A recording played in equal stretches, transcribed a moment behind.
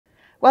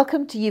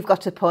Welcome to You've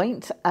Got a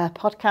Point, a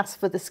podcast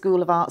for the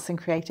School of Arts and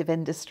Creative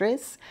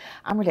Industries.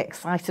 I'm really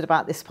excited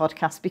about this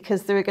podcast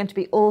because there are going to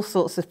be all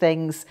sorts of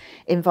things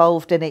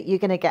involved in it. You're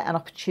going to get an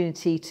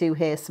opportunity to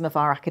hear some of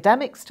our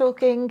academics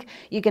talking.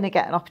 You're going to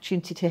get an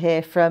opportunity to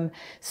hear from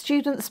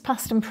students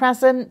past and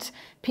present,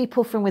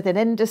 people from within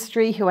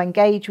industry who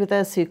engage with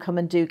us, who come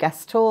and do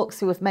guest talks,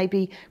 who have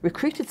maybe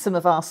recruited some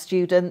of our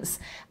students,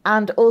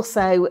 and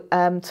also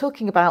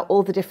talking about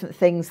all the different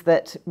things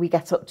that we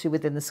get up to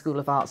within the School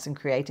of Arts and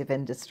Creative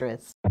Industries.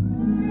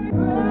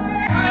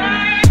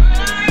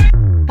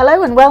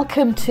 Hello and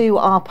welcome to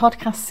our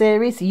podcast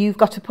series, You've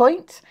Got a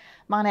Point.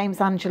 My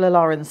name's Angela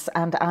Lawrence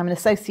and I'm an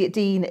Associate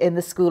Dean in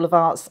the School of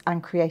Arts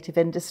and Creative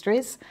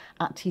Industries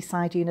at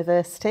Teesside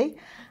University.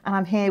 And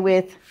I'm here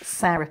with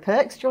Sarah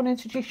Perks. Do you want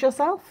to introduce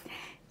yourself?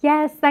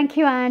 Yes, thank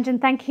you, Ange, and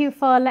thank you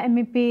for letting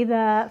me be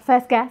the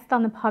first guest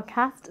on the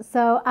podcast.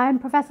 So I'm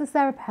Professor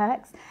Sarah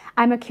Perks.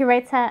 I'm a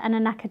curator and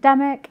an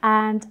academic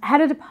and head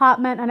of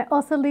department, and I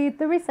also lead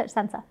the research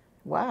centre.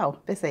 Wow,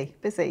 busy.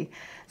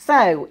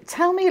 So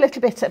tell me a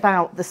little bit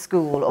about the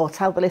school, or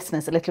tell the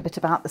listeners a little bit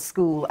about the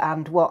school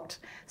and what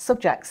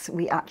subjects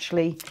we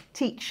actually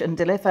teach and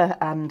deliver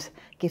and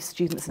give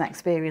students an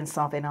experience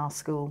of in our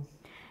school.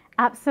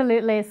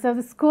 Absolutely. So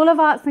the School of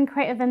Arts and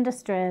Creative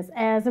Industries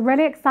is a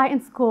really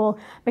exciting school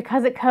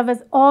because it covers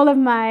all of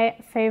my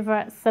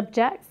favourite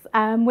subjects,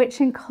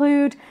 which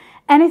include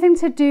anything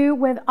to do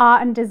with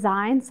art and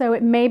design. So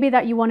it may be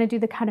that you want to do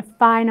the kind of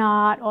fine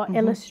art or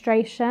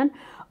illustration,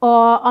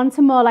 or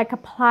onto more like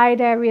applied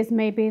areas,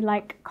 maybe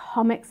like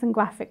comics and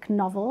graphic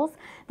novels.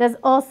 There's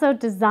also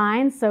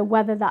design, so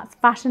whether that's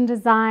fashion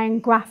design,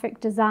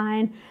 graphic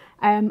design,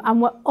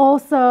 and we're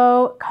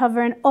also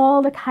covering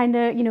all the kind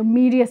of,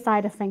 media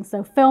side of things.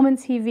 So film and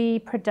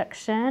TV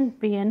production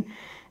being,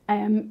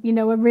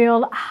 a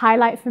real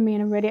highlight for me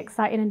in a really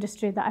exciting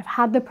industry that I've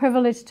had the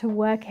privilege to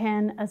work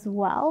in as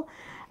well.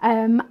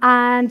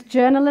 And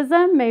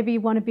journalism, maybe you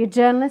want to be a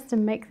journalist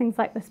and make things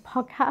like this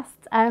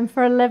podcast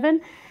for a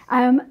living.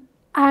 And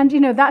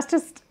that's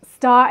just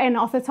starting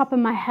off the top of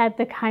my head,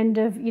 the kind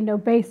of,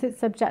 basic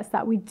subjects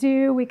that we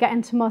do. We get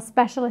into more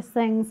specialist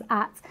things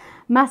at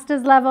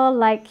master's level,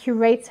 like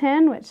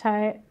curating, which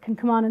I can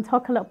come on and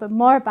talk a little bit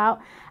more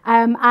about.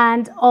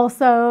 And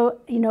also,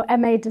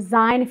 MA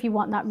design, if you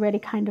want that really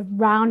kind of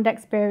round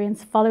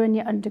experience following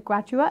your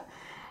undergraduate.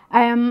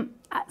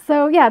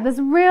 So yeah, there's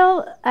a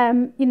real,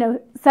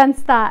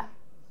 sense that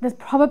there's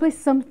probably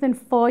something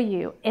for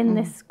you in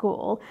this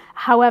school,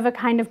 however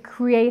kind of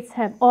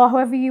creative, or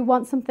however you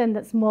want something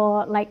that's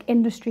more like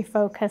industry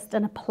focused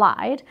and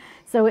applied.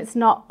 So it's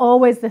not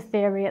always the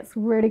theory, it's a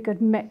really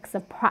good mix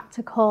of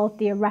practical,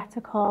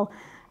 theoretical.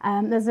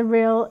 There's a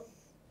real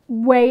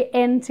way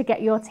in to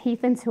get your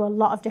teeth into a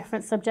lot of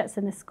different subjects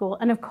in this school.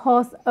 And of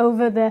course,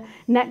 over the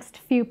next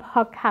few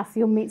podcasts,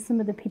 you'll meet some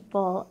of the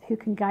people who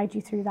can guide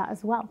you through that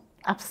as well.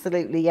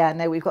 Absolutely, yeah.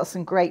 No, we've got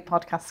some great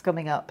podcasts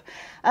coming up.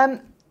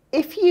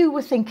 If you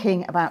were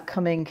thinking about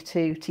coming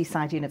to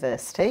Teesside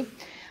University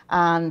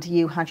and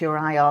you had your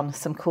eye on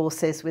some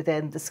courses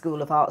within the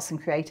School of Arts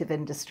and Creative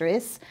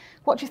Industries,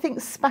 what do you think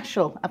is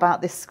special about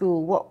this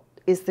school? What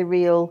is the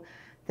real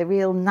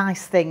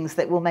nice things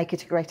that will make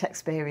it a great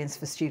experience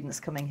for students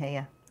coming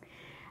here?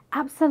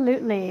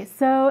 Absolutely.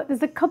 So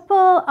there's a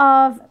couple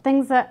of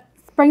things that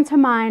spring to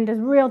mind as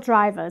real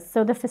drivers.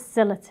 So the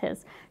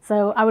facilities.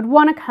 So I would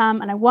want to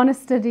come and I want to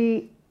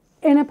study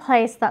in a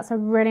place that's a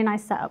really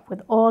nice setup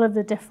with all of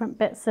the different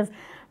bits of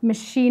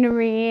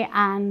machinery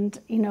and,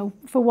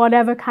 for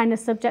whatever kind of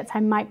subject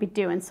I might be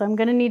doing. So I'm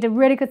going to need a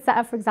really good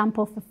setup, for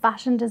example, for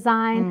fashion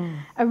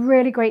design, a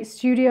really great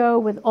studio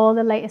with all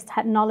the latest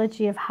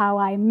technology of how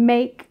I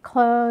make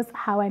clothes,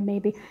 how I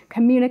maybe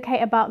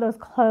communicate about those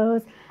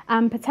clothes,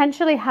 and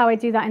potentially how I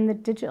do that in the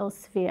digital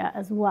sphere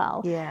as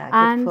well.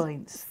 Yeah, good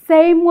point.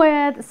 Same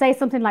with, say,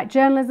 something like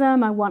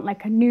journalism. I want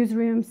like a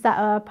newsroom set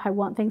up. I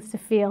want things to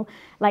feel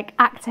like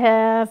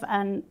active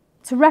and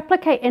to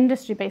replicate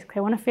industry, basically.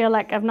 I want to feel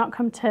like I've not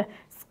come to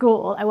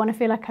school. I want to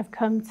feel like I've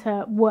come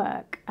to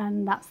work,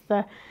 and that's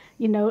the,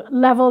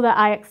 level that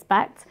I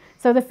expect.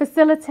 So the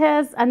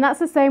facilities, and that's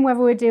the same whether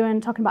we're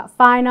talking about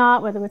fine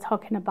art, whether we're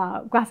talking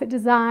about graphic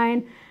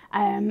design,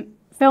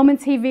 film and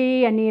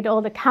TV. I need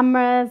all the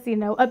cameras,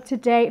 up to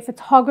date,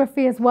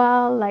 photography as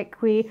well.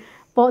 Like we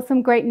bought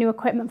some great new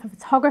equipment for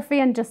photography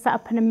and just set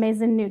up an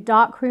amazing new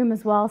darkroom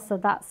as well. So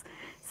that's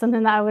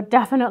something that I would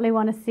definitely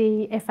want to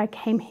see if I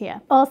came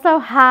here. Also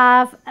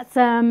have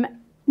some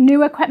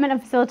new equipment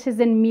and facilities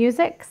in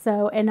music.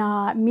 So in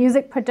our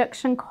music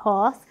production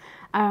course,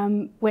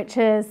 which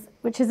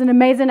is an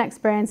amazing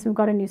experience. We've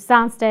got a new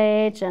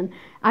soundstage, and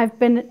I've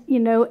been,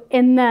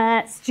 in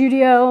the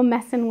studio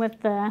messing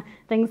with the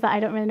things that I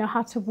don't really know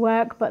how to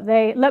work, but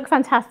they look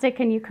fantastic,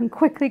 and you can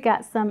quickly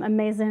get some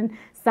amazing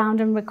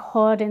sound and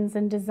recordings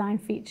and design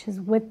features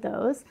with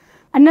those.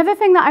 Another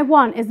thing that I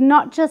want is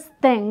not just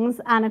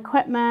things and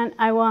equipment.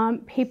 I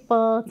want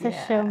people to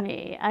show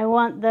me. I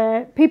want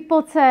the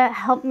people to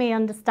help me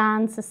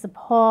understand, to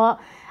support,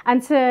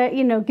 and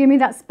to, give me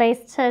that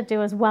space to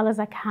do as well as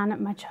I can at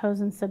my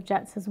chosen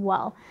subjects as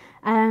well.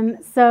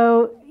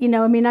 So, you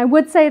know, I mean, I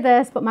would say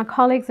this, but my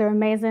colleagues are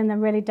amazing. They're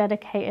really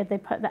dedicated. They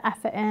put the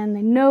effort in.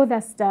 They know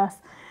their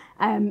stuff.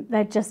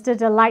 They're just a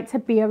delight to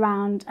be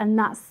around. And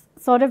that's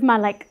sort of my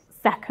like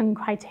second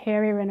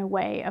criteria in a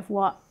way of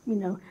what, you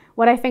know,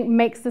 what I think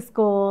makes the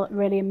school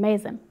really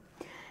amazing.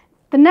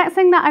 The next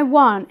thing that I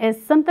want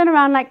is something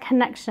around like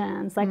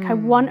connections. Like I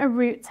want a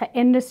route to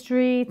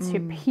industry,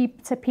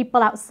 to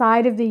people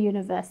outside of the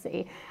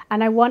university.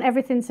 And I want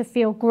everything to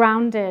feel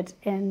grounded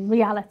in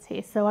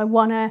reality. So I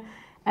want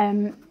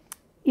to,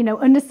 you know,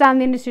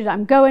 understand the industry that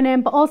I'm going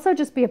in, but also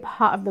just be a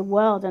part of the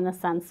world in a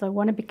sense. So I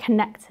want to be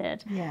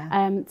connected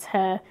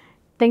to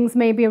things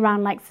maybe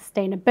around like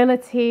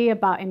sustainability,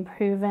 about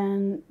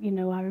improving, you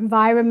know, our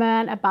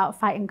environment, about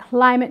fighting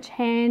climate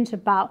change,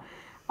 about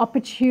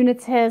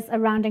opportunities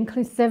around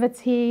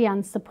inclusivity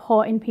and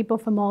supporting people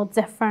from all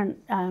different,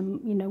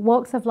 you know,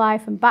 walks of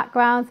life and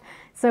backgrounds.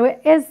 So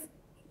it is,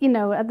 you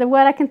know, the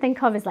word I can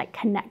think of is like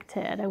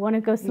connected. I want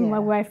to go somewhere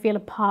where I feel a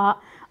part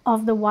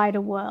of the wider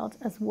world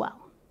as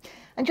well.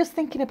 And just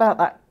thinking about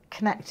that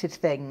connected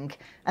thing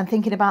and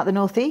thinking about the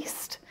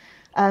Northeast,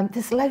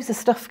 there's loads of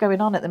stuff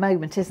going on at the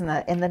moment, isn't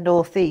there, in the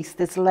Northeast?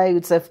 There's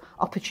loads of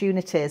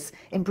opportunities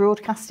in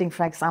broadcasting,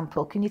 for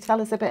example. Can you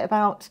tell us a bit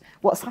about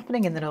what's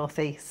happening in the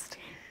Northeast?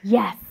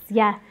 Yes,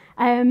 yeah.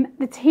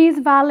 The Tees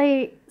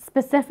Valley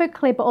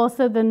specifically, but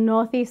also the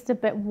Northeast a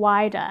bit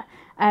wider,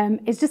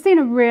 it's just seen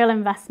a real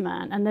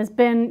investment. And there's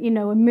been, you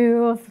know, a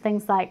move,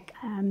 things like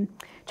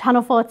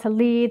Channel 4 to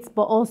Leeds,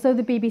 but also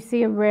the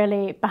BBC are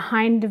really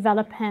behind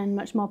developing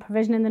much more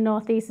provision in the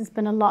Northeast. There's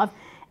been a lot of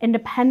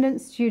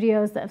independent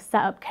studios that have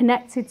set up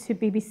connected to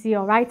BBC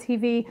or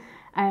ITV.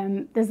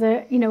 There's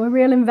a, you know, a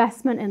real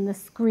investment in the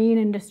screen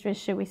industry,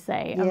 should we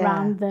say,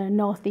 around the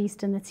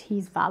Northeast and the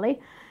Tees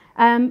Valley.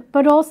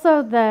 But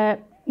also the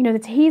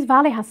Tees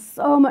Valley has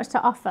so much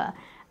to offer.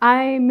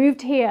 I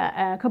moved here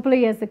a couple of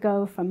years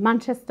ago from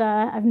Manchester.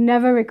 I've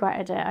never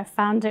regretted it. I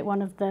found it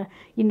one of the,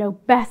 you know,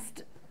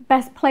 best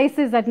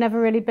places I'd never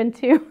really been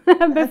to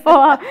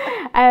before.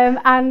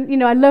 And, you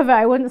know, I love it.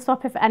 I wouldn't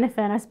stop it for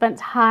anything. I spent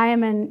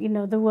time in, you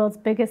know, the world's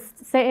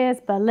biggest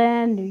cities,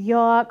 Berlin, New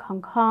York,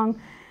 Hong Kong.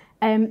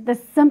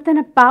 There's something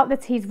about the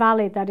Tees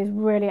Valley that is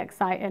really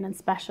exciting and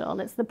special.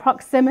 It's the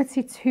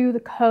proximity to the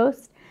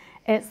coast.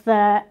 It's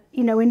the,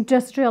 you know,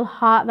 industrial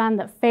heartland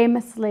that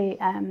famously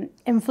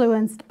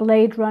influenced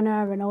Blade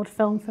Runner, an old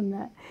film from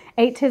the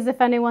 80s,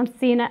 if anyone's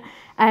seen it.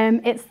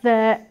 It's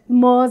the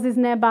moors is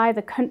nearby,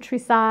 the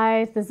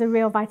countryside. There's a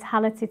real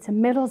vitality to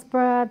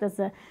Middlesbrough. There's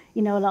a,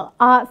 you know, a little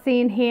art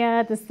scene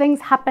here. There's things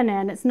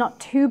happening. It's not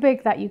too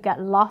big that you get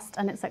lost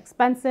and it's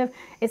expensive.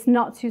 It's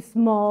not too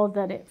small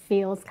that it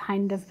feels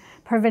kind of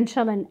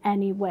provincial in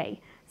any way.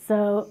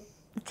 So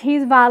the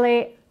Tees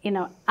Valley, you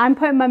know, I'm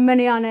putting my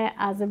money on it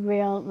as a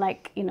real,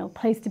 like, you know,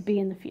 place to be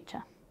in the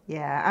future.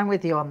 Yeah, I'm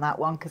with you on that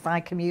one because I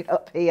commute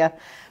up here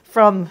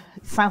from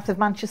south of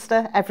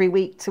Manchester every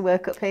week to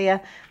work up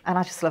here and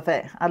I just love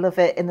it. I love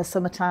it in the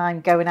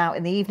summertime, going out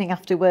in the evening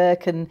after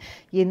work, and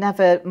you're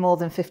never more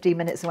than 15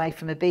 minutes away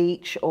from a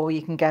beach, or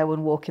you can go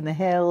and walk in the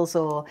hills.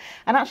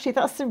 And actually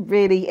that's a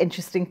really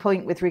interesting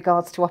point with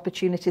regards to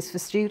opportunities for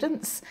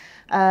students.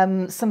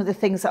 Some of the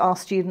things that our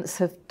students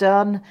have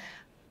done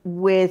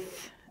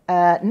with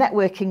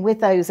networking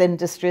with those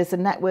industries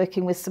and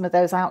networking with some of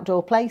those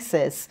outdoor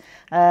places.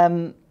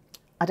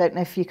 I don't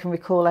know if you can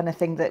recall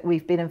anything that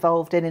we've been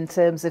involved in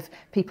terms of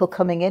people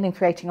coming in and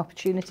creating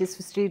opportunities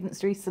for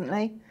students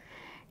recently.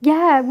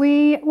 Yeah,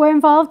 we were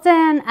involved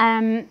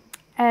in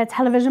a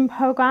television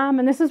program,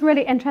 and this is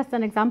really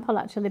interesting example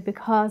actually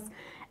because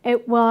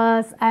it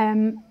was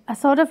a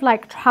sort of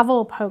like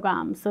travel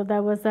program. So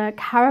there was a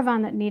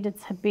caravan that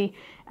needed to be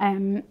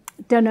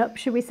done up,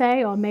 should we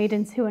say, or made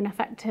into an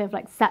effective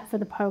like set for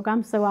the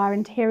program. So our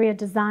interior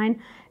design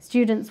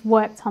students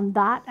worked on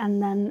that,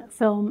 and then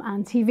film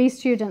and TV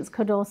students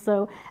could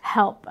also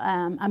help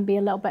and be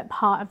a little bit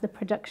part of the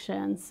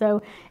production.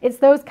 So it's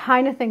those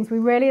kind of things. We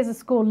really as a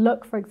school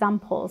look for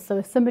examples. So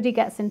if somebody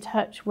gets in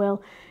touch,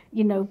 we'll,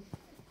 you know,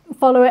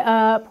 follow it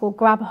up, we'll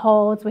grab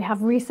holds. We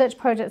have research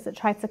projects that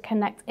try to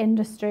connect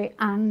industry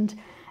and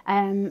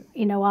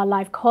you know, our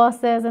live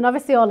courses, and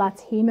obviously all our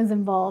team is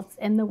involved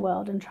in the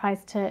world and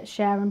tries to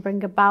share and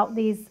bring about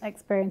these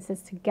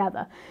experiences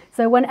together.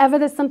 So whenever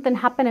there's something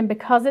happening,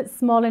 because it's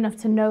small enough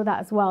to know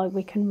that as well,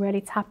 we can really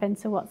tap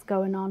into what's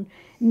going on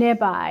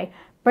nearby,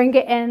 bring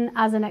it in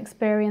as an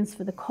experience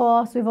for the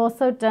course. We've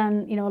also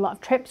done, you know, a lot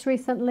of trips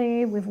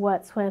recently. We've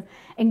worked with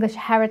English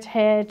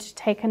Heritage,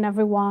 taken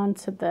everyone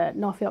to the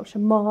North Yorkshire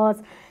Moors.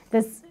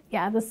 There's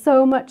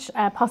so much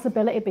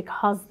possibility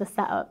because the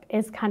setup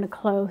is kind of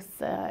close.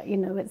 You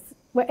know,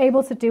 we're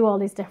able to do all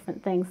these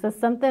different things. There's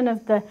something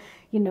of the,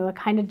 you know, a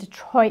kind of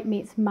Detroit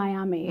meets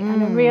Miami,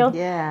 and a real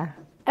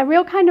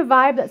kind of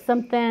vibe that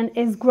something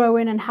is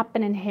growing and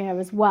happening here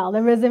as well.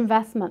 There is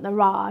investment,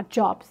 there are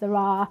jobs, there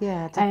are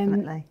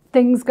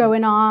things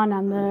going on,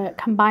 and the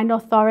combined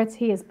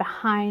authority is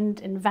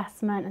behind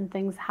investment and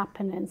things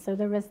happening. So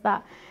there is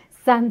that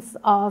sense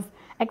of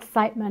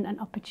excitement and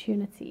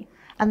opportunity.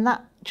 And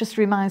that just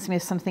reminds me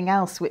of something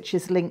else, which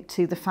is linked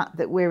to the fact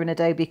that we're an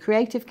Adobe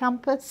Creative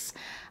Campus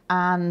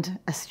and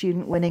a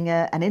student winning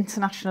an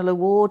international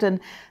award. And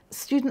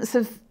students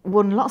have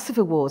won lots of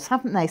awards,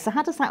 haven't they? So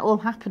how does that all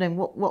happen, and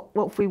what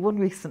have we won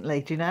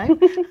recently? Do you know?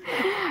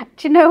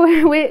 Do you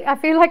know, I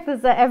feel like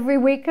there's every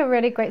week a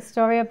really great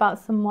story about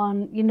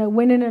someone, you know,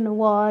 winning an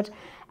award.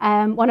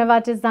 One of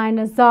our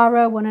designers,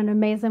 Zara, won an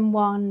amazing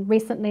one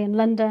recently in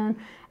London.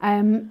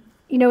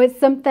 You know, it's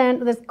something,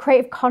 there's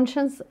Creative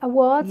Conscience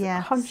Awards,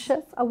 Yes.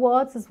 Conscious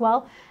Awards as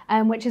well,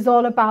 which is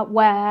all about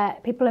where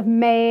people have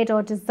made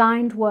or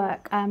designed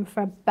work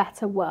for a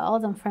better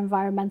world and for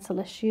environmental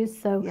issues.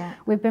 So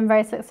we've been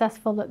very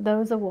successful at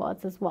those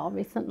awards as well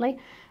recently.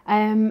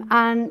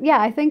 And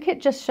yeah, I think it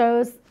just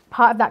shows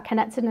part of that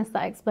connectedness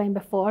that I explained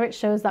before. It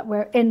shows that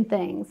we're in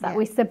things that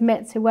we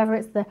submit to, whether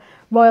it's the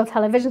Royal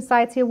Television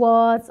Society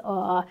Awards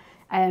or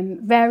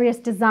various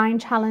design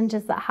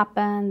challenges that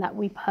happen that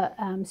we put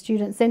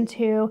students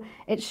into.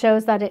 It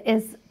shows that it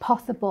is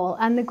possible.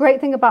 And the great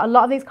thing about a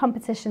lot of these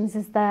competitions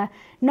is they're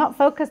not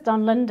focused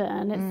on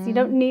London. It's you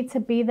don't need to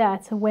be there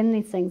to win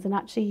these things, and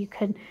actually you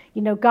can,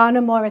 you know,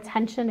 garner more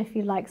attention, if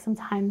you like,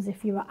 sometimes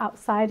if you are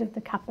outside of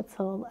the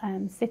capital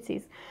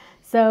cities.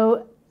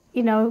 So,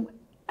 you know,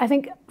 I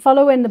think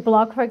following the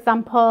blog, for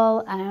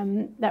example,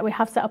 that we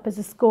have set up as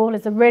a school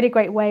is a really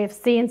great way of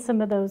seeing some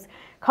of those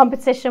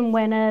competition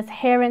winners,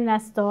 hearing their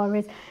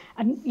stories,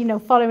 and, you know,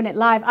 following it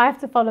live. I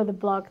have to follow the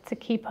blog to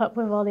keep up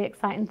with all the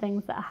exciting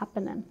things that are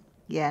happening.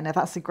 Yeah, no,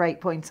 that's a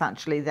great point,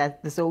 actually.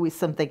 There's always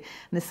something, and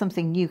there's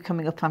something new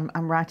coming up.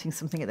 I'm writing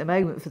something at the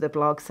moment for the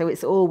blog, so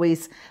it's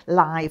always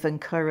live and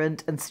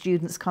current, and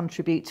students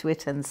contribute to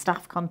it, and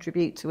staff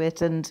contribute to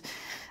it, and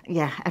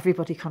yeah,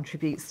 everybody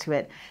contributes to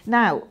it.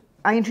 Now,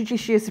 I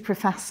introduce you as a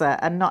professor,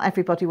 and not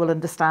everybody will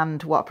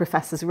understand what a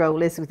professor's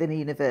role is within a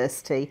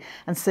university,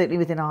 and certainly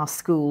within our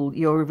school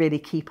you're a really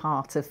key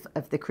part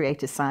of the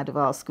creative side of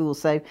our school.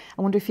 So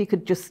I wonder if you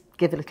could just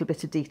give a little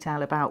bit of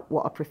detail about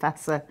what a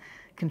professor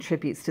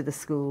contributes to the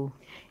school.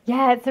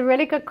 Yeah, it's a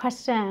really good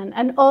question,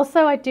 and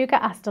also I do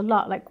get asked a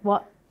lot, like,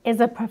 what is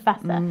a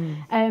professor?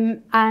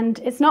 And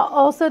it's not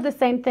also the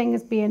same thing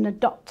as being a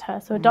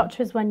doctor. So a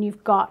doctor is when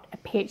you've got a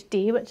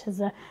PhD, which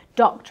is a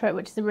doctorate,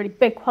 which is a really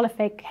big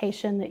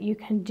qualification that you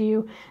can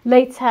do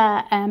later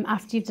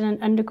after you've done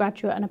an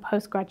undergraduate and a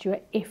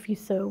postgraduate, if you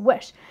so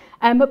wish.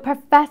 But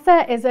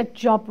professor is a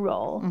job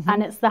role,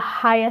 and it's the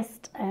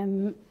highest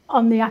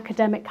on the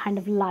academic kind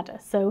of ladder.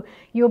 So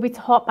you'll be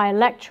taught by a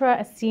lecturer,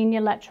 a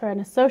senior lecturer,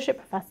 an associate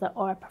professor,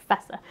 or a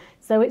professor.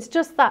 So it's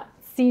just that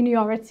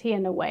seniority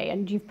in a way,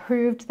 and you've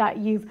proved that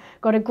you've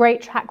got a great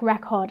track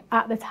record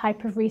at the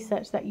type of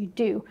research that you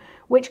do,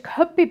 which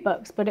could be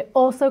books, but it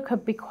also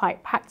could be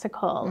quite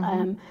practical.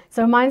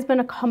 So mine's been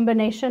a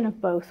combination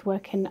of both,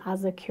 working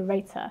as a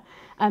curator.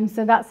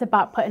 So that's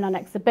about putting on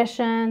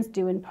exhibitions,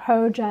 doing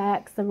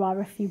projects. There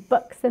are a few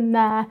books in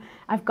there.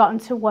 I've gotten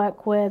to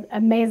work with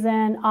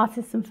amazing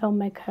artists and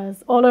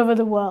filmmakers all over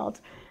the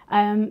world.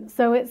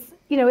 So it's,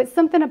 you know, it's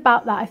something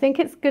about that. I think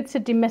it's good to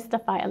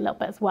demystify it a little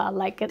bit as well.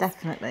 Like, it's,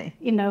 definitely,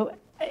 you know,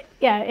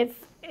 yeah, it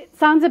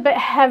sounds a bit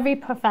heavy,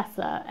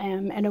 professor,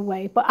 in a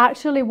way, but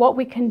actually what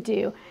we can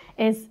do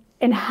is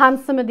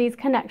enhance some of these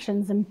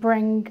connections and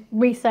bring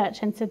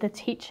research into the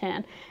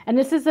teaching. And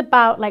this is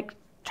about, like,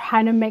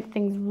 trying to make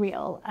things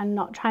real and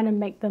not trying to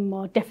make them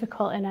more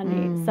difficult in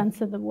any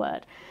sense of the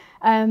word.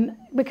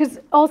 Because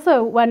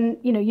also when,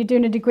 you know, you're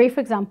doing a degree,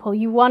 for example,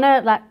 you want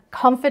to, like,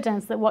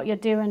 confidence that what you're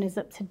doing is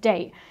up to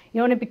date. You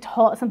don't want to be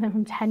taught something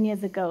from 10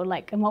 years ago,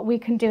 like, and what we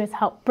can do is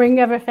help bring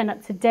everything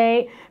up to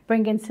date,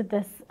 bring into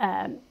this,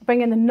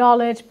 bring in the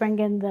knowledge, bring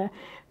in the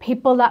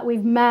people that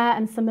we've met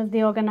and some of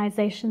the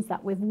organizations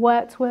that we've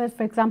worked with.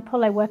 For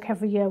example, I work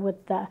every year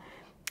with the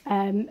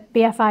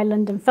BFI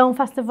London Film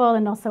Festival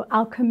and also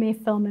Alchemy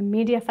Film and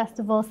Media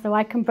Festival, so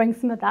I can bring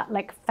some of that,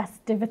 like,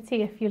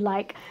 festivity, if you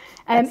like,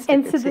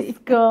 into the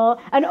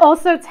school, and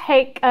also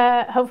take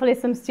hopefully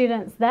some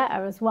students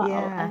there as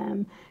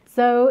well.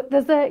 So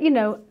there's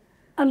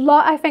a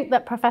lot, I think,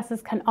 that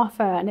professors can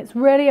offer, and it's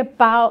really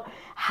about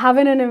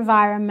having an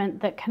environment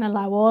that can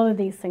allow all of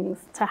these things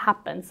to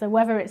happen. So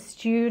whether it's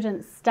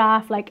students,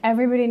 staff, like,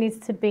 everybody needs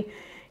to be,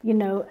 you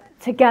know,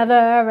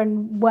 together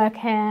and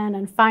working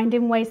and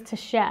finding ways to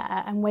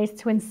share and ways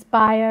to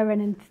inspire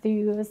and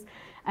enthuse.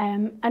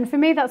 And for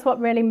me, that's what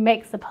really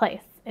makes a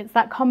place. It's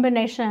that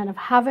combination of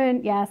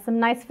having, some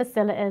nice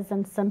facilities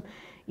and some,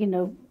 you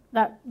know,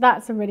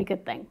 that's a really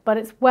good thing. But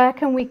it's where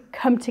can we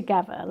come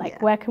together?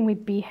 Like, where can we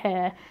be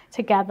here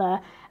together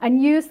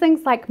and use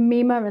things like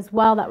MIMA as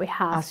well that we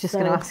have. I was just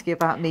going to ask you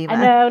about MIMA. I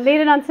know,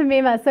 leading on to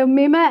MIMA. So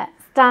MIMA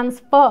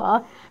stands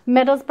for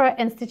Middlesbrough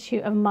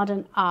Institute of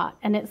Modern Art,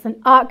 and it's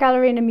an art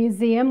gallery and a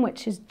museum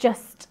which is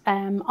just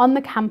on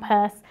the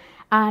campus,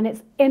 and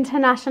it's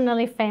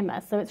internationally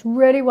famous. So it's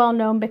really well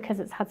known because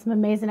it's had some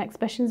amazing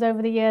exhibitions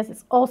over the years.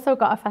 It's also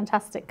got a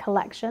fantastic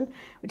collection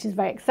which is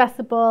very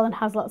accessible and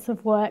has lots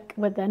of work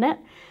within it.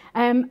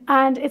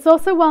 And it's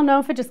also well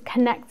known for just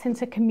connecting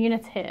to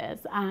communities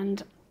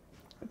and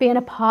being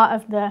a part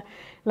of the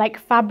like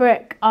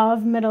fabric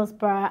of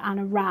Middlesbrough and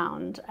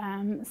around.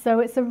 So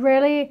it's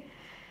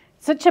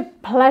such a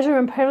pleasure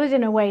and privilege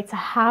in a way to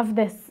have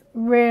this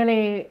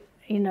really,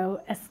 you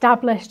know,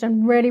 established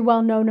and really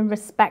well known and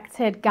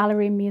respected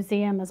gallery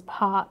museum as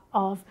part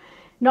of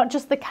not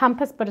just the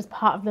campus, but as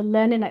part of the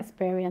learning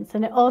experience.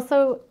 And it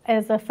also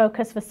is a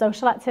focus for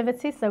social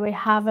activity. So we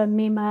have a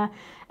MIMA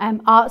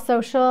art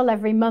social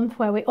every month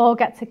where we all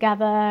get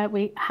together,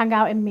 we hang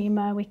out in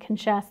MIMA, we can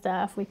share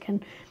stuff, we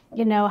can,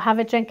 you know, have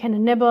a drink and a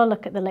nibble,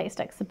 look at the latest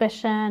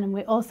exhibition. And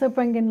we also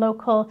bring in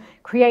local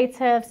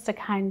creatives to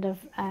kind of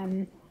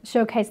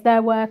showcase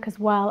their work, as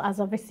well as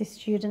obviously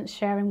students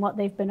sharing what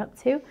they've been up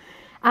to.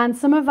 And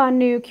some of our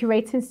new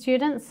curating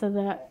students, so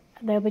that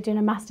they'll be doing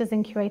a master's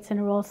in curating,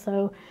 are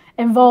also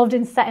involved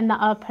in setting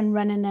that up and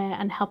running it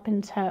and helping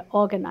to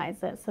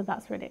organise it. So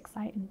that's really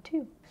exciting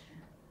too.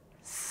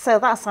 So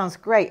that sounds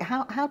great.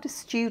 How do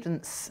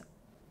students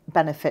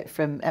benefit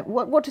from,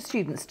 what do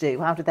students do?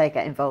 How do they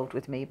get involved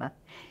with MIMA?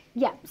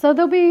 Yeah, so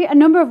there'll be a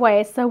number of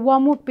ways. So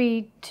one would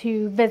be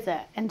to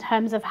visit, in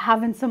terms of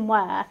having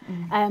somewhere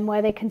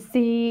where they can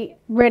see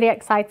really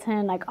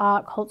exciting like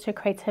art, culture,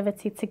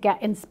 creativity to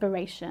get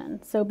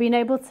inspiration. So being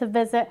able to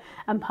visit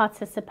and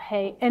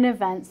participate in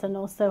events and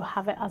also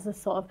have it as a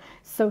sort of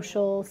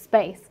social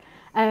space.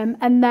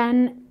 And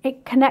then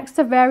it connects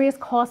to various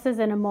courses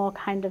in a more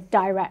kind of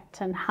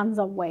direct and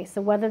hands-on way.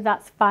 So whether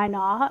that's fine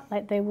art,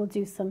 like they will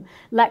do some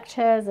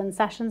lectures and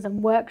sessions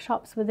and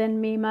workshops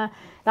within MIMA,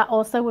 that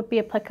also would be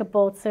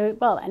applicable to,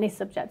 well, any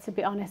subject, to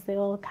be honest. They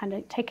all kind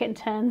of take it in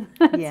turn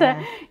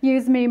to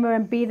use MIMA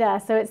and be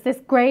there. So it's this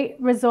great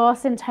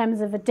resource in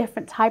terms of a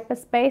different type of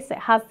space. It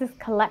has this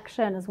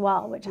collection as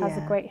well, which has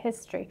a great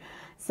history.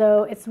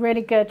 So it's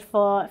really good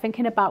for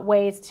thinking about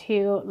ways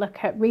to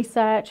look at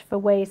research, for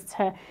ways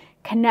to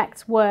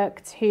connect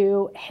work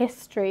to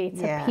history,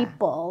 to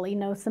people. You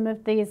know, some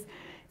of these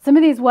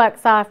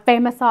works are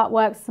famous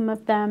artworks. Some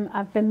of them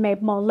have been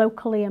made more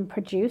locally and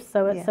produced.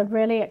 So it's a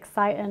really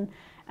exciting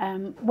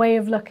way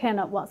of looking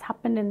at what's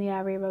happened in the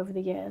area over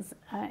the years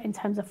in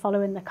terms of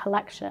following the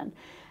collection.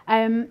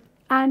 And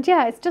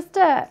yeah, it's just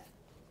a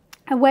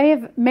way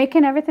of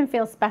making everything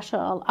feel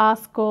special. Our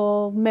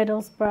school,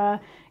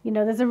 Middlesbrough, you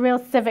know, there's a real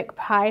civic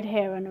pride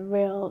here and a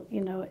real, you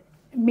know,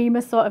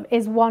 MIMA sort of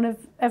is one of,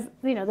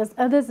 you know, there's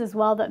others as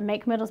well that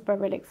make Middlesbrough a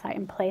really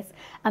exciting place,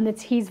 and the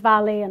Tees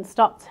Valley and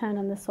Stockton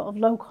and the sort of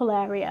local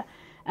area.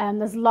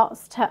 There's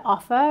lots to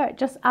offer. It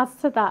just adds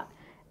to that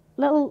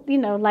little, you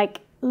know, like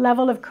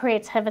level of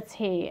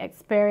creativity,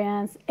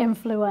 experience,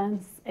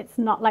 influence. It's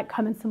not like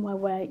coming somewhere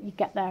where you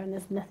get there and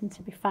there's nothing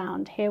to be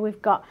found. Here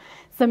we've got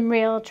some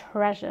real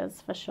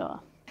treasures for sure.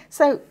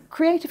 So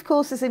creative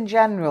courses in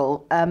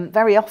general,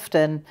 very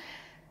often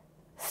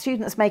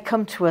students may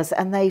come to us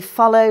and they've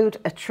followed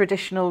a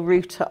traditional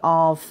route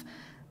of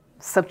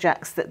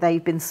subjects that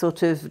they've been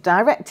sort of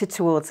directed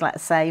towards,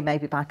 let's say,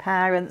 maybe by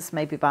parents,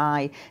 maybe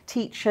by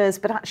teachers,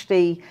 but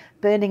actually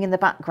burning in the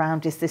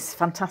background is this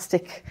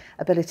fantastic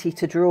ability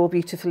to draw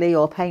beautifully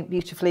or paint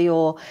beautifully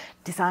or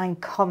design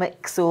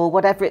comics or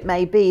whatever it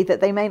may be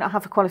that they may not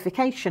have a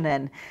qualification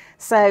in.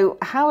 So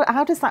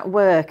how does that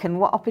work, and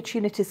what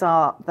opportunities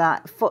are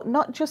that for,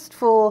 not just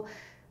for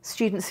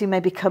students who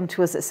maybe come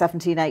to us at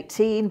 17,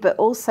 18, but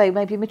also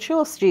maybe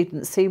mature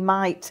students who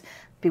might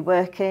be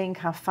working,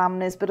 have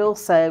families, but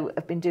also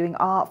have been doing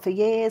art for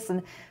years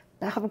and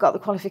haven't got the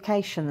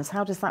qualifications?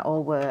 How does that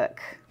all work?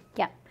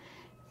 Yeah.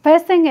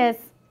 First thing is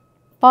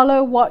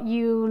follow what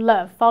you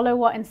love, follow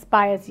what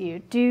inspires you.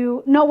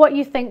 Do not what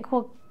you think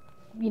will,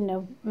 you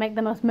know, make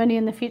the most money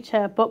in the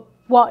future, but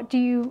what do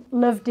you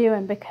love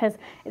doing? Because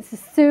it's a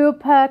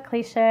super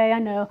cliche, I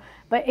know,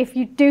 but if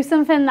you do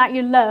something that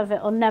you love,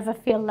 it'll never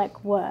feel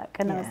like work.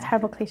 I know it's a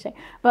terrible cliche,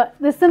 but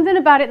there's something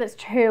about it that's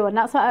true, and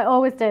that's what I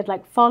always did,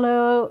 like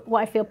follow what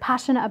I feel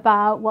passionate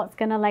about, what's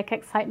gonna like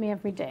excite me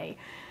every day.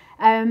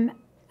 And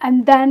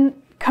then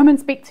come and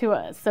speak to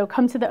us. So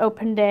come to the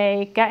open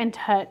day, get in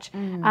touch,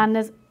 and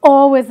there's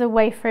always a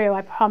way through,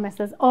 I promise.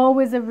 There's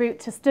always a route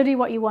to study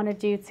what you want to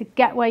do, to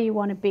get where you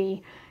want to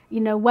be,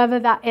 you know, whether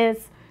that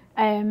is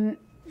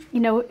you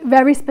know,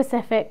 very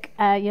specific.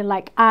 You're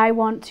like, I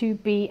want to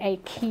be a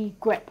key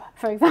grip,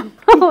 for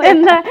example,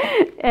 in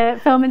the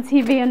film and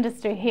TV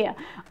industry here.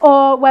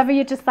 Or whether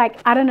you're just like,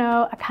 I don't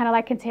know, I kind of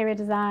like interior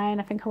design.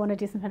 I think I want to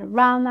do something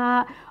around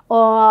that.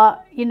 Or,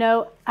 you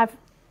know,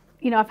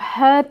 I've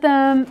heard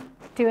them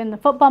doing the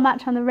football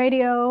match on the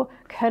radio.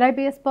 Could I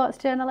be a sports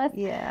journalist?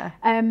 Yeah.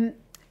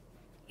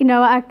 You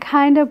know, I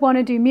kind of want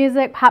to do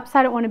music. Perhaps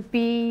I don't want to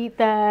be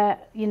the,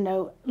 you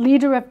know,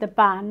 leader of the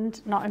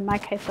band. Not in my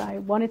case, I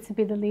wanted to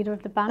be the leader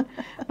of the band.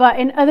 But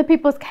in other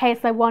people's case,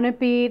 I want to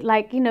be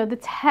like, you know, the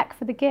tech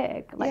for the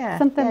gig, like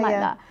something like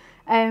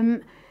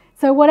that.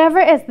 So whatever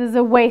it is, there's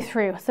a way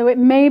through. So it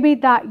may be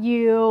that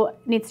you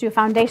need to do a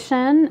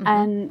foundation,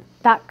 and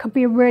that could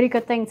be a really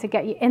good thing to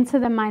get you into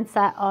the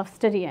mindset of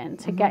studying,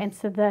 to get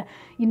into the,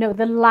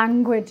 the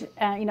language,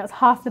 it's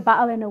half the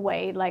battle in a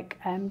way, like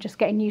just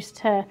getting used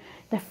to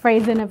the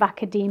phrasing of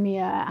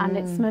academia, and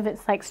it's some of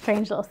it's like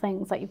strange little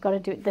things, like you've got to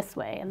do it this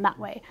way and that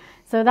way.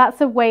 So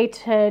that's a way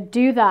to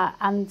do that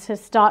and to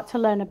start to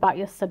learn about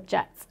your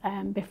subjects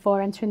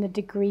before entering the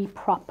degree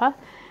proper.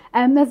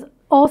 There's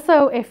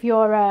also, if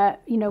you're a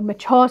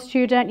mature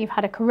student, you've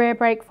had a career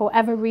break for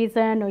whatever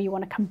reason, or you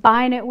want to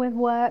combine it with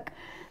work,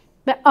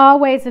 there are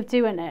ways of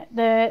doing it.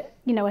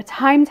 A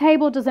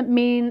timetable doesn't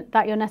mean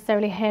that you're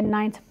necessarily here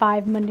 9 to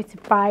 5, Monday to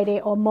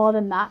Friday, or more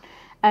than that.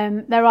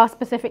 There are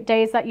specific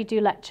days that you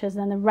do lectures,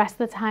 and the rest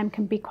of the time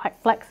can be quite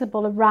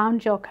flexible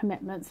around your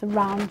commitments,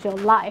 around your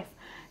life.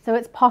 So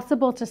it's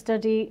possible to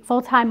study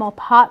full-time or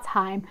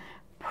part-time,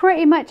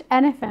 pretty much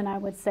anything, I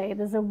would say.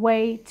 There's a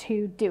way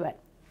to do it.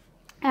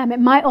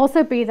 It might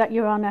also be that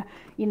you're on a,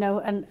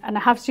 and I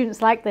have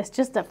students like this,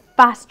 just a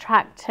fast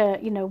track to,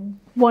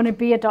 want to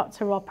be a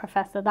doctor or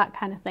professor, that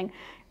kind of thing.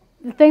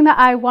 The thing that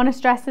I want to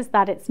stress is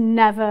that it's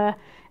never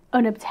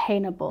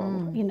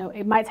unobtainable.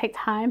 It might take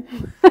time.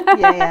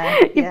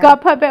 You've got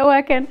to put a bit of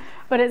work in,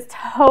 but it's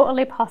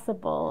totally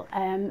possible.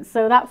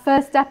 So that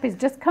first step is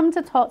just come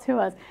to talk to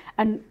us,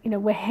 and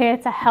we're here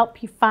to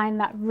help you find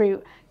that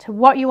route to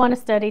what you want to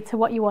study, to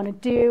what you want to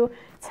do,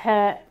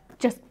 to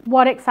just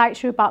what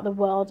excites you about the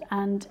world.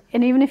 And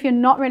even if you're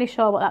not really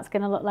sure what that's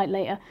going to look like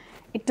later,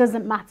 it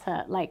doesn't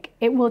matter. Like,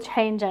 it will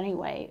change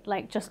anyway.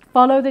 Like, just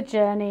follow the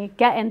journey,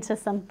 get into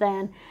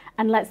something,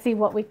 and let's see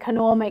what we can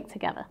all make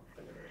together.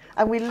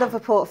 And we love a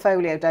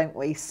portfolio, don't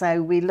we?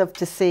 So we love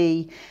to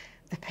see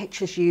the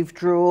pictures you've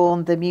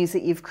drawn, the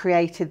music you've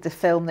created, the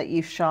film that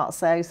you've shot.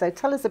 So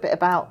tell us a bit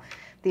about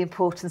the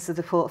importance of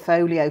the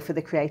portfolio for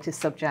the creative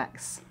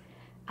subjects.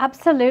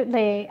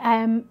 Absolutely.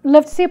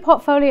 Love to see a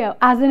portfolio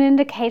as an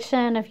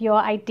indication of your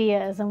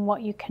ideas and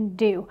what you can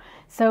do.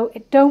 So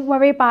don't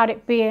worry about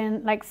it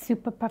being like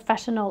super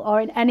professional or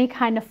in any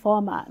kind of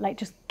format. Like,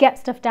 just get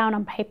stuff down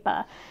on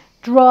paper,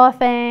 draw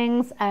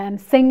things,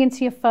 sing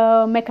into your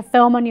phone, make a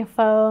film on your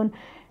phone.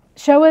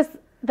 Show us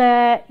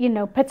the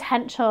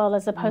potential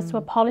as opposed to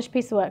a polished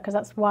piece of work, because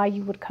that's why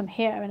you would come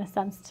here, in a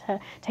sense, to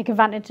take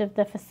advantage of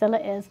the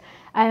facilities.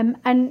 And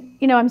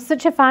I'm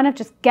such a fan of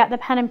just get the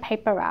pen and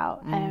paper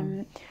out.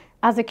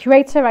 As a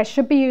curator, I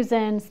should be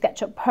using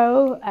SketchUp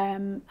Pro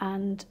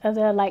and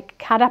other like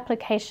CAD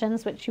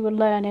applications, which you will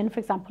learn in,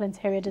 for example,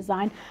 interior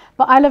design.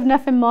 But I love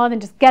nothing more than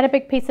just get a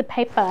big piece of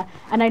paper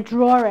and I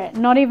draw it,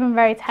 not even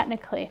very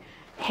technically.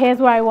 Here's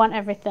where I want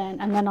everything,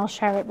 and then I'll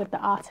share it with the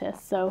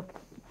artist. So,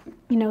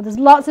 there's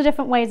lots of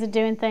different ways of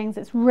doing things.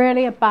 It's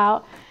really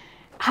about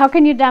how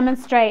can you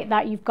demonstrate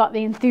that you've got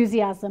the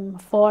enthusiasm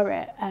for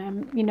it.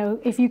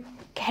 If you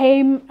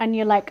came and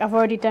you're like, I've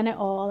already done it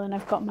all and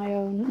I've got my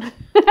own,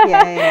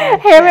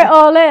 here it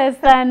all is,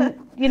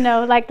 then,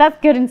 like, that's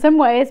good in some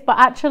ways, but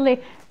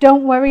actually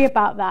don't worry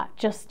about that.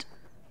 Just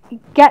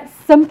get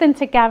something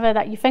together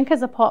that you think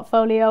is a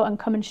portfolio and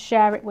come and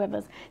share it with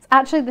us. It's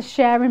actually the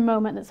sharing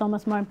moment that's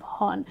almost more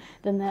important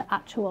than the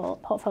actual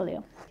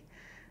portfolio.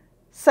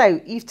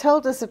 So you've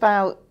told us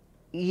about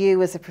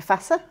you as a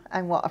professor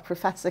and what a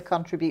professor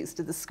contributes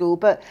to the school,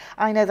 but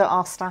I know that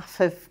our staff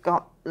have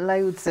got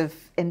loads of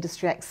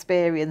industry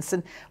experience,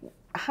 and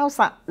how's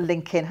that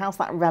linking, how's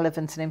that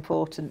relevant and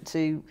important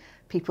to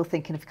people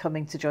thinking of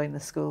coming to join the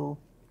school?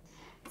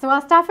 So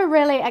our staff are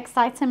really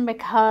exciting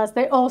because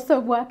they also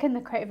work in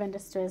the creative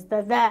industries.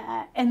 They're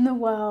there in the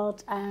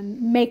world,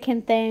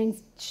 making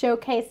things,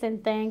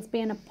 showcasing things,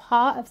 being a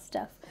part of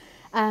stuff.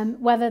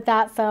 Whether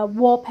that's a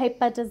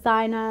wallpaper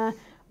designer,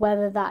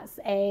 whether that's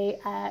a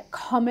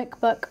comic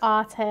book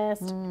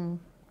artist.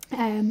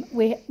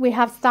 We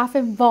have staff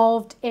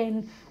involved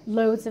in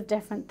loads of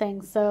different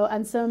things. So,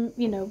 and some,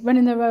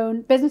 running their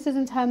own businesses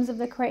in terms of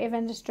the creative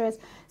industries,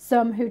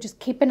 some who just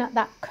keeping at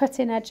that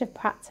cutting edge of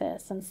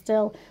practice and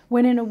still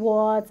winning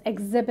awards,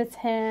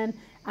 exhibiting,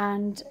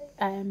 and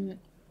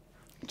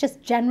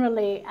just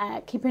generally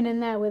keeping in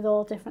there with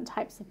all different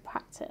types of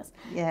practice.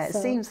 Yeah, it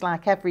seems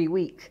like every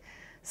week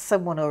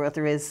someone or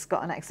other has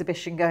got an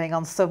exhibition going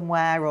on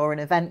somewhere, or an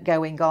event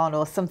going on,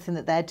 or something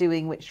that they're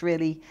doing which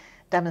really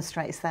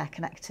demonstrates their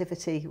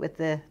connectivity with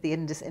the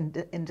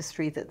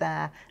industry that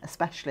they're a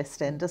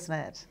specialist in, doesn't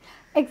it?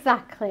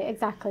 Exactly.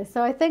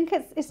 So I think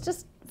it's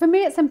just, for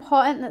me, it's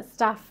important that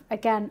staff,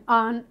 again,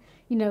 aren't,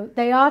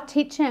 they are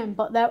teaching,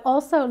 but they're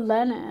also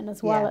learning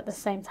as well at the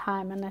same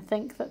time. And I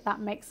think that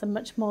makes a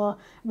much more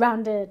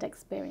rounded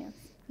experience.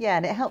 Yeah,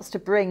 and it helps to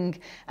bring,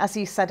 as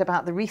you said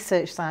about the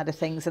research side of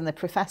things and the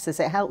professors,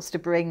 it helps to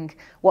bring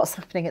what's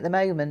happening at the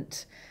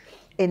moment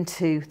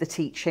into the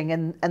teaching,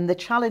 and the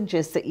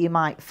challenges that you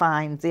might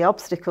find, the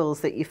obstacles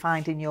that you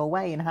find in your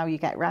way and how you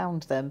get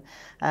around them.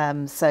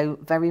 So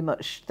very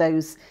much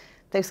those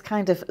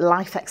kind of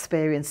life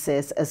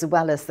experiences as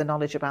well as the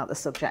knowledge about the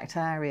subject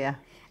area.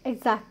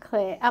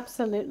 Exactly,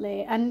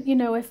 absolutely. And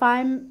if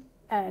I'm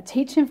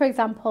teaching, for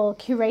example,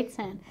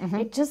 curating,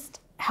 it just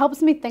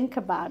helps me think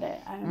about it.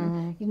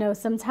 You know,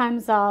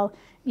 sometimes I'll,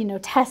 you know,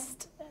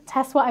 test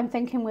what I'm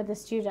thinking with the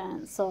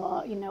students,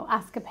 or, you know,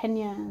 ask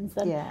opinions.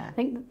 And I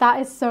think that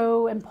is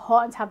so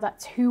important to have that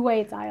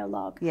two-way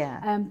dialogue.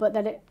 But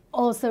that it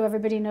also,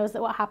 everybody knows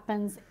that what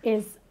happens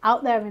is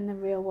out there in the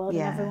real world,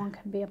 and everyone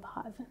can be a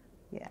part of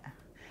it.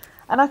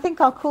 And I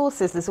think our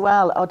courses as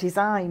well are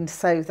designed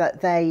so that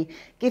they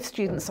give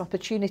students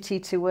opportunity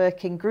to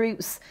work in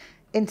groups,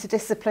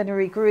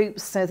 interdisciplinary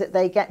groups, so that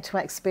they get to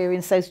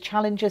experience those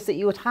challenges that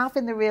you would have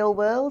in the real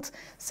world.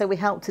 So we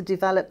help to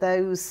develop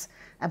those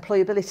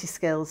employability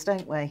skills,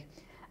 don't we?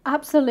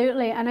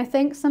 Absolutely. And I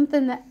think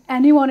something that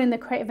anyone in the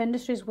creative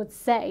industries would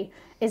say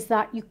is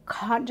that you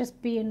can't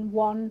just be in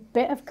one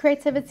bit of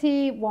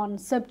creativity, one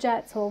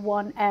subject or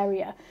one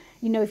area.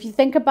 You know, if you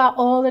think about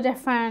all the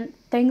different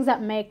things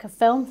that make a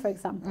film, for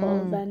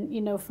example, then,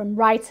 you know, from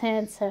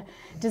writing to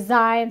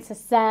design to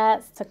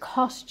sets to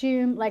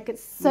costume, like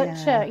it's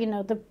such a, you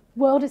know, the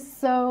world is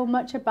so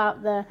much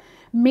about the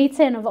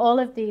meeting of all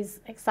of these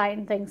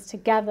exciting things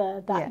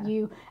together that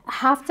you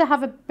have to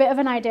have a bit of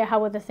an idea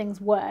how other things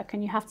work,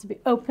 and you have to be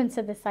open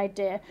to this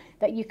idea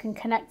that you can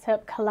connect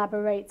up,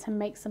 collaborate to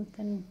make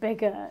something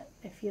bigger,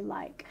 if you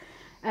like.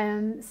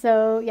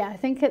 So yeah, I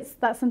think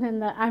that's something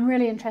that I'm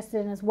really interested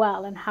in as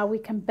well, and how we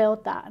can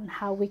build that and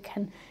how we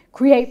can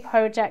create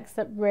projects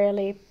that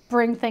really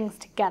bring things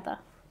together.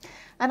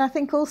 And I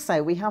think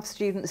also we have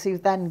students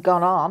who've then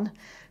gone on,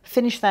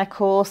 finished their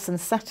course and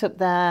set up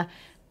their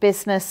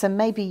business, and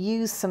maybe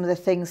use some of the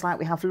things like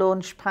we have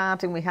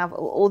Launchpad, and we have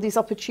all these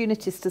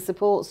opportunities to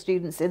support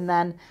students in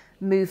then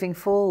moving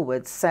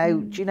forward.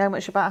 So do you know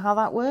much about how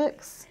that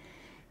works?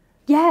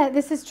 Yeah,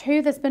 this is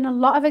true. There's been a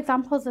lot of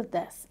examples of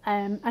this.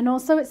 And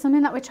also it's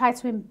something that we try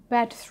to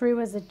embed through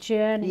as a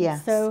journey.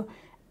 So,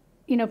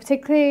 you know,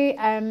 particularly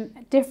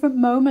different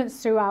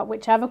moments throughout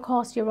whichever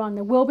course you're on,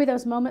 there will be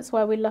those moments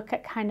where we look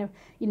at kind of,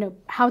 you know,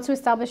 how to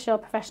establish your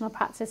professional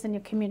practice and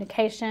your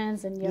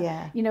communications and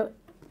your, you know,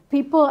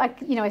 people,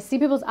 I see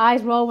people's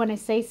eyes roll when I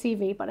say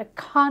CV, but I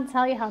can't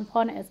tell you how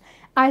important it is.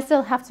 I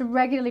still have to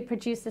regularly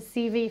produce a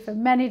CV for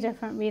many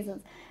different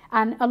reasons.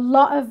 And a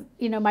lot of,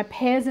 you know, my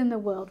peers in the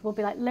world will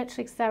be like,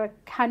 literally, Sarah,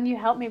 can you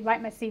help me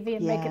write my CV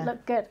and make it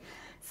look good?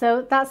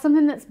 So that's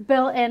something that's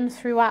built in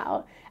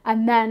throughout.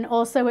 And then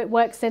also it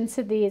works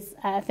into these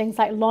things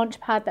like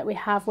Launchpad that we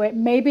have, where it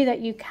may be that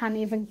you can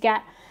even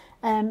get,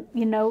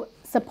 you know,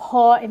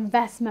 support,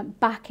 investment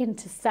back in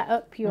to set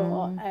up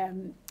your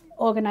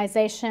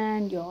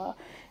organization, your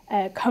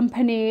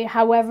company,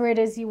 however it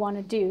is you want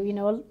to do. You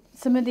know,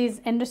 some of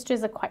these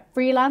industries are quite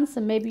freelance,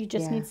 and maybe you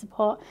just need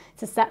support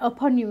to set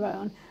up on your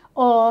own.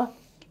 Or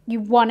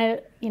you want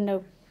to, you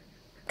know,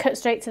 cut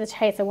straight to the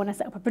chase. I want to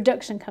set up a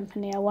production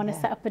company. I want to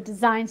set up a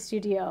design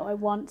studio. I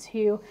want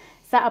to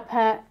set up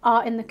a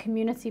art in the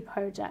community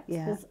project.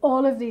 There's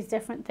all of these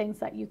different things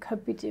that you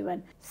could be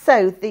doing.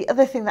 So the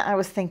other thing that I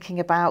was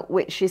thinking about,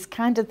 which is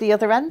kind of the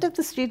other end of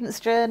the student's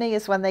journey,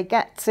 is when they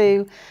get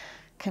to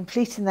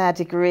completing their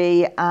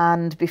degree,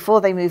 and before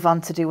they move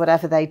on to do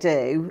whatever they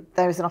do,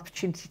 there is an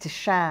opportunity to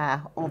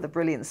share all the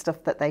brilliant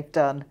stuff that they've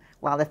done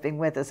while they've been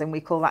with us, and we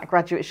call that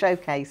Graduate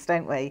Showcase,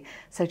 don't we?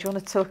 So do you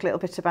want to talk a little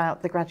bit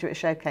about the Graduate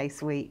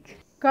Showcase Week?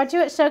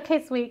 Graduate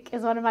Showcase Week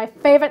is one of my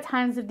favourite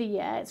times of the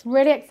year. It's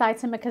really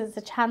exciting because it's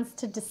a chance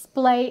to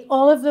display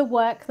all of the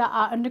work that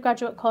our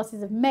undergraduate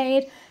courses have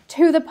made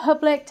to the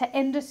public, to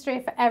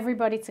industry, for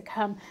everybody to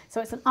come.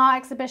 So it's an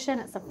art exhibition,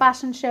 it's a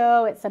fashion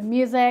show, it's a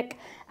music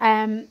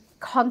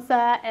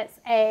concert, it's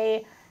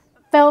a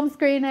film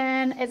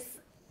screening, it's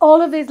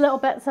all of these little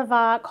bits of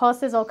our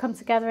courses all come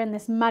together in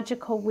this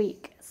magical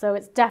week. So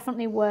it's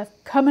definitely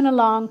worth coming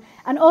along,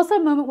 and also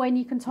a moment when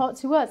you can talk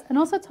to us and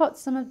also talk to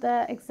some of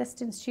the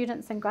existing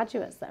students and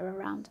graduates that are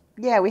around.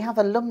 Yeah, we have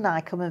alumni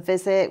come and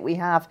visit, we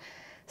have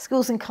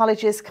schools and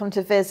colleges come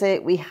to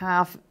visit, we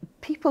have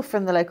people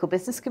from the local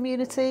business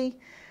community.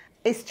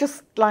 It's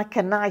just like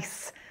a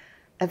nice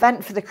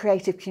event for the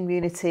creative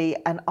community,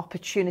 an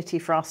opportunity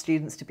for our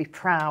students to be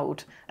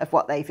proud of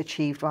what they've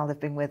achieved while they've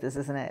been with us,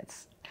 isn't it?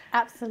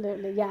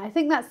 Absolutely, yeah. I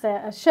think that's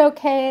a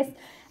showcase,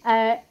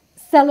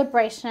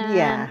 celebration,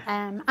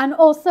 and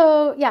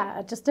also,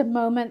 just a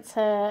moment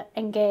to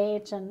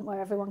engage and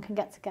where everyone can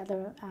get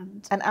together.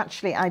 And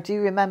actually, I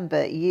do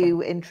remember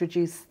you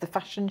introduce the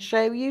fashion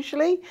show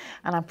usually,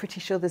 and I'm pretty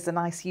sure there's a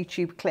nice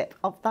YouTube clip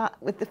of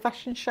that with the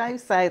fashion show,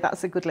 so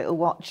that's a good little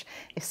watch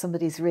if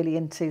somebody's really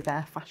into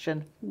their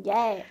fashion.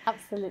 Yay,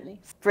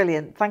 absolutely.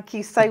 Brilliant. Thank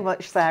you so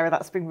much, Sarah.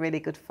 That's been really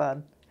good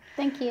fun.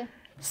 Thank you.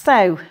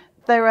 So,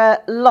 there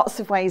are lots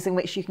of ways in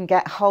which you can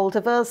get hold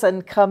of us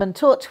and come and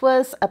talk to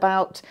us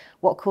about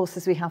what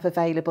courses we have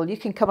available. You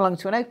can come along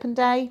to an open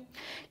day.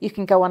 You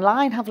can go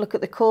online, have a look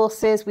at the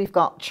courses. We've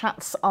got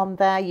chats on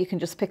there. You can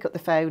just pick up the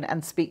phone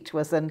and speak to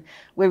us, and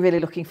we're really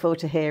looking forward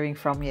to hearing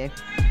from you.